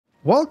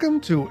Welcome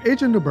to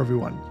Agent Noob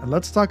everyone, and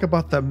let's talk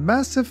about the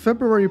massive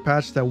February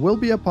patch that will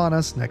be upon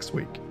us next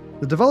week.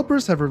 The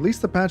developers have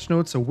released the patch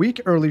notes a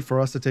week early for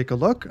us to take a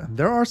look, and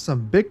there are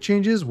some big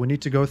changes we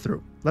need to go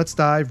through. Let's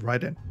dive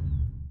right in.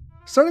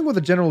 Starting with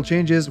the general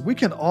changes, we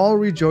can all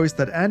rejoice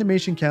that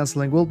animation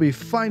cancelling will be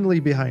finally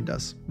behind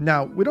us.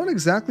 Now, we don't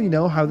exactly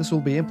know how this will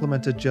be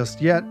implemented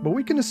just yet, but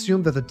we can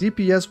assume that the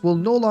DPS will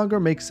no longer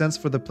make sense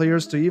for the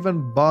players to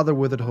even bother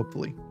with it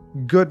hopefully.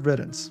 Good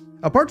riddance.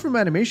 Apart from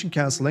animation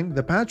cancelling,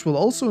 the patch will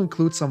also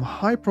include some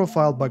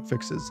high-profile bug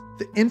fixes.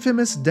 The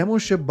infamous demo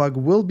ship bug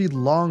will be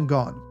long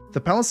gone.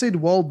 The palisade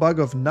wall bug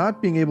of not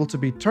being able to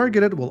be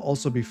targeted will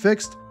also be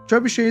fixed.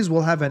 Trebuchets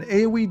will have an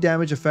AoE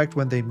damage effect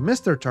when they miss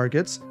their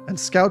targets, and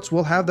scouts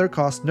will have their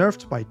cost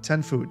nerfed by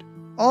 10 food.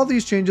 All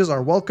these changes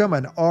are welcome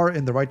and are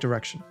in the right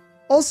direction.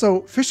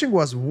 Also, fishing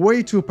was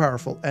way too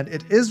powerful, and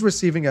it is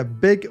receiving a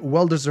big,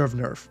 well-deserved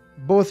nerf.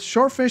 Both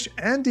shorefish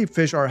and deep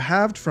fish are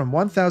halved from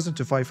 1000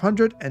 to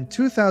 500 and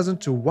 2000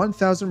 to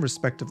 1000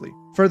 respectively.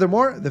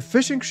 Furthermore, the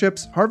fishing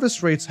ships'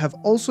 harvest rates have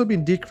also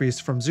been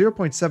decreased from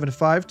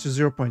 0.75 to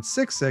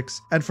 0.66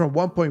 and from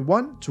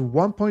 1.1 to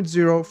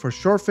 1.0 for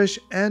shorefish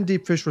and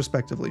deep fish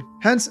respectively.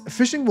 Hence,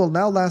 fishing will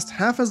now last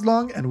half as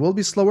long and will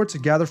be slower to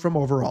gather from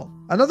overall.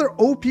 Another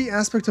OP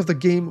aspect of the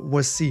game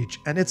was siege,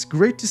 and it's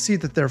great to see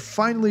that they're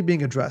finally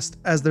being addressed,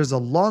 as there's a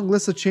long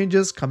list of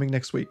changes coming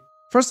next week.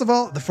 First of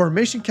all, the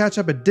formation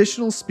catch-up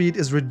additional speed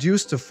is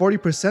reduced to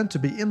 40% to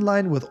be in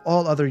line with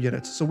all other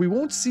units, so we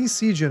won't see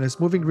siege units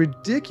moving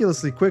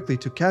ridiculously quickly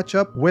to catch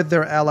up with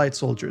their allied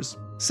soldiers.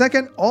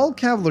 Second, all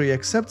cavalry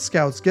except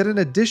scouts get an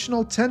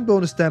additional 10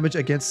 bonus damage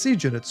against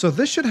siege units, so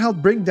this should help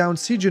bring down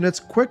siege units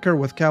quicker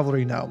with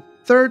cavalry now.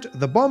 Third,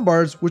 the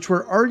Bombards, which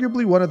were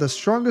arguably one of the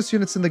strongest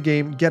units in the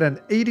game, get an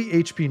 80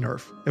 HP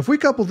nerf. If we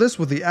couple this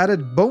with the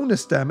added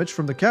bonus damage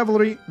from the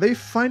cavalry, they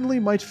finally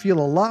might feel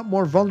a lot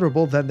more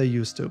vulnerable than they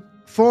used to.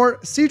 4.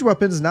 Siege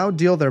weapons now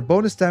deal their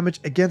bonus damage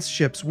against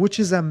ships, which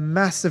is a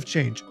massive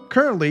change.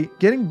 Currently,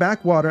 getting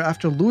back water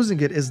after losing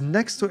it is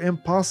next to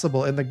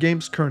impossible in the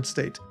game's current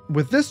state.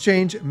 With this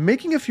change,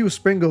 making a few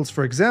sprinkles,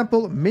 for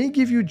example, may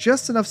give you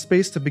just enough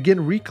space to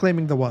begin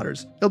reclaiming the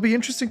waters. It'll be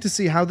interesting to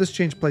see how this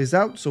change plays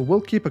out, so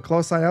we'll keep a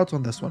close eye out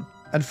on this one.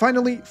 And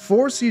finally,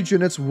 4 siege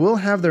units will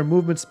have their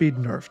movement speed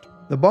nerfed.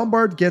 The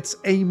Bombard gets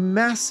a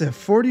massive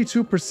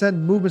 42%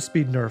 movement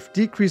speed nerf,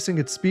 decreasing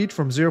its speed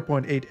from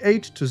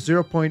 0.88 to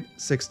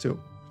 0.62.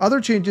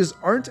 Other changes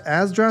aren't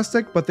as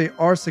drastic, but they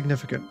are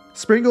significant.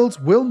 Springles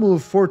will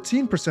move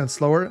 14%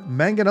 slower,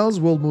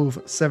 Mangonels will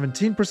move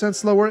 17%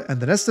 slower, and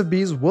the Nest of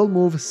Bees will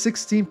move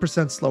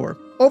 16% slower.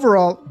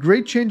 Overall,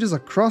 great changes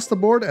across the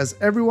board, as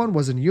everyone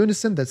was in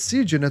unison that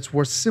siege units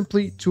were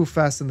simply too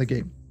fast in the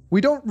game. We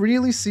don't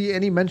really see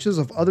any mentions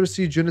of other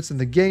siege units in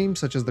the game,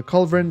 such as the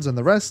Culverins and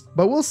the rest,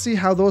 but we'll see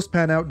how those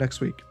pan out next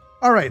week.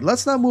 Alright,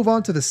 let's now move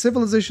on to the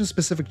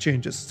civilization-specific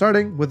changes,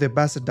 starting with the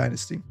Abbasid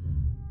Dynasty.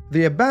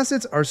 The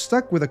Abbasids are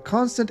stuck with a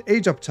constant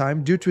age-up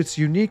time due to its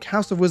unique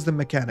House of Wisdom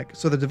mechanic,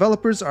 so the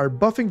developers are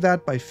buffing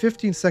that by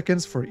 15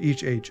 seconds for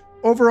each age.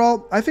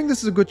 Overall, I think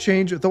this is a good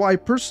change, though I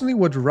personally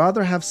would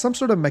rather have some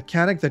sort of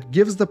mechanic that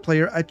gives the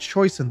player a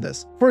choice in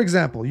this. For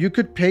example, you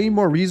could pay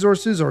more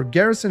resources or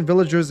garrison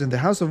villagers in the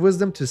House of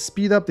Wisdom to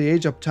speed up the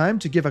age-up time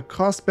to give a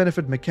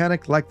cost-benefit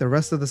mechanic like the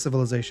rest of the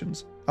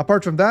civilizations.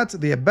 Apart from that,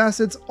 the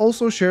Abbasids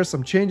also share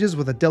some changes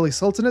with the Delhi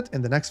Sultanate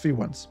in the next few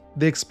ones.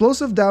 The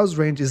explosive Dow's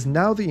range is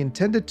now the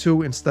intended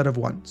 2 instead of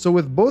 1, so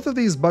with both of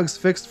these bugs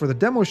fixed for the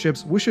demo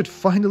ships, we should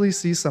finally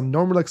see some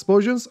normal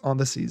explosions on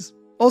the seas.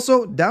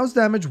 Also, Dow's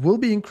damage will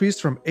be increased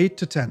from 8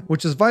 to 10,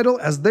 which is vital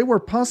as they were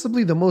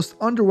possibly the most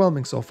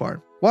underwhelming so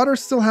far. Water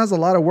still has a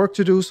lot of work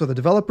to do, so the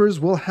developers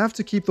will have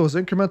to keep those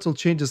incremental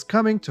changes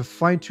coming to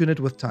fine-tune it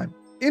with time.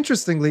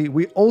 Interestingly,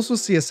 we also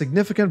see a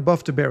significant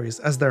buff to berries,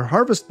 as their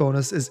harvest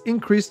bonus is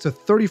increased to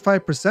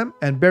 35%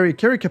 and berry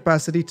carry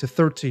capacity to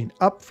 13,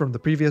 up from the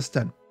previous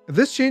 10.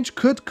 This change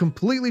could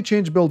completely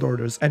change build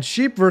orders, and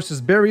sheep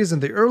versus berries in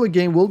the early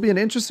game will be an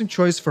interesting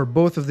choice for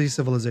both of these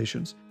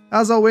civilizations.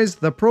 As always,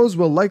 the pros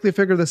will likely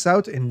figure this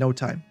out in no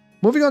time.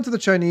 Moving on to the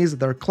Chinese,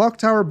 their Clock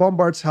Tower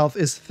Bombard's health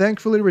is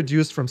thankfully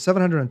reduced from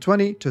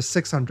 720 to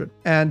 600.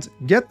 And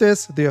get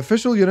this, the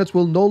official units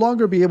will no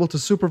longer be able to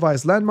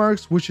supervise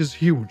landmarks, which is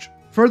huge.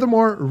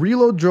 Furthermore,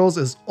 reload drills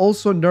is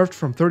also nerfed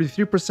from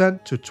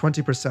 33% to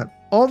 20%.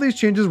 All these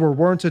changes were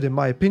warranted in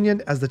my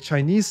opinion, as the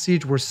Chinese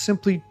siege were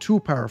simply too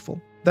powerful.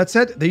 That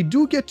said, they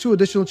do get 2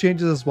 additional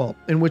changes as well,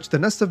 in which the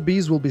Nest of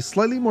Bees will be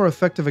slightly more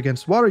effective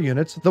against water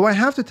units, though I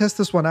have to test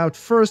this one out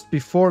first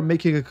before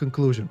making a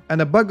conclusion.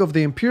 And a bug of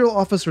the Imperial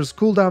Officer's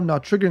cooldown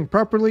not triggering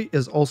properly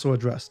is also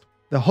addressed.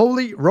 The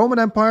Holy Roman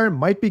Empire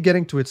might be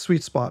getting to its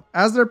sweet spot,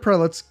 as their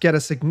prelates get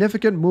a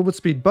significant movement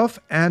speed buff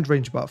and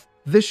range buff.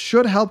 This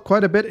should help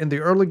quite a bit in the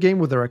early game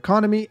with their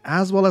economy,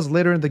 as well as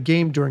later in the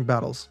game during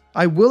battles.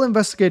 I will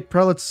investigate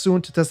prelates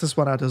soon to test this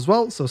one out as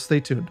well, so stay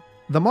tuned.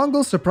 The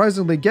Mongols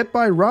surprisingly get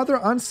by rather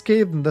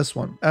unscathed in this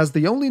one, as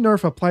the only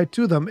nerf applied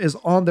to them is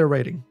on their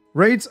rating.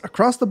 Raids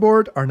across the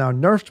board are now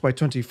nerfed by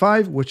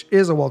 25, which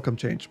is a welcome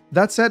change.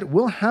 That said,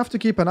 we'll have to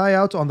keep an eye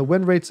out on the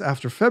win rates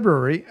after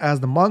February, as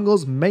the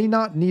Mongols may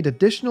not need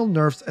additional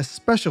nerfs,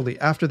 especially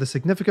after the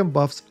significant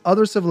buffs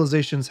other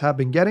civilizations have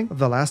been getting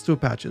the last 2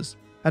 patches.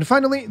 And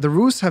finally, the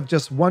Rus have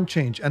just one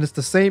change, and it's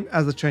the same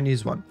as the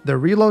Chinese one. Their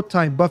reload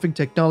time buffing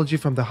technology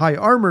from the High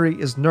Armory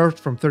is nerfed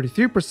from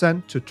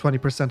 33% to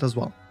 20% as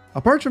well.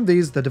 Apart from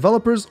these, the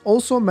developers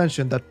also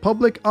mentioned that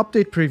public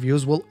update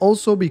previews will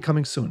also be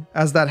coming soon,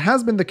 as that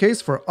has been the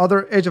case for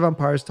other Age of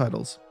Empires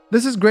titles.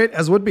 This is great,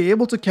 as we'll be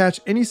able to catch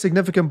any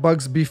significant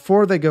bugs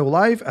before they go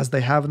live, as they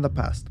have in the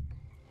past.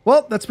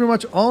 Well, that's pretty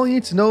much all you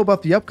need to know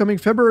about the upcoming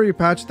February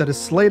patch that is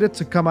slated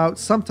to come out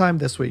sometime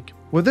this week.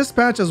 With this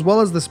patch, as well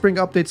as the spring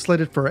update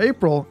slated for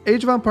April,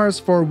 Age of Empires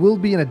 4 will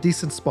be in a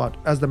decent spot,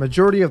 as the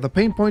majority of the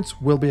pain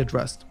points will be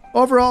addressed.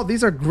 Overall,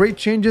 these are great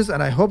changes,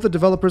 and I hope the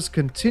developers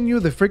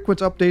continue the frequent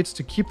updates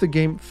to keep the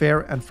game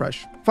fair and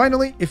fresh.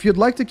 Finally, if you'd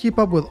like to keep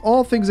up with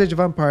all things Age of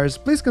Empires,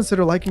 please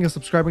consider liking and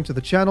subscribing to the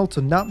channel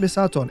to not miss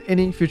out on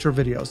any future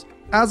videos.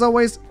 As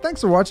always,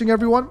 thanks for watching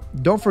everyone.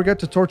 Don't forget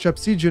to torch up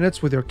siege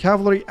units with your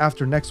cavalry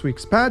after next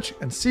week's patch,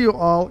 and see you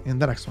all in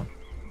the next one.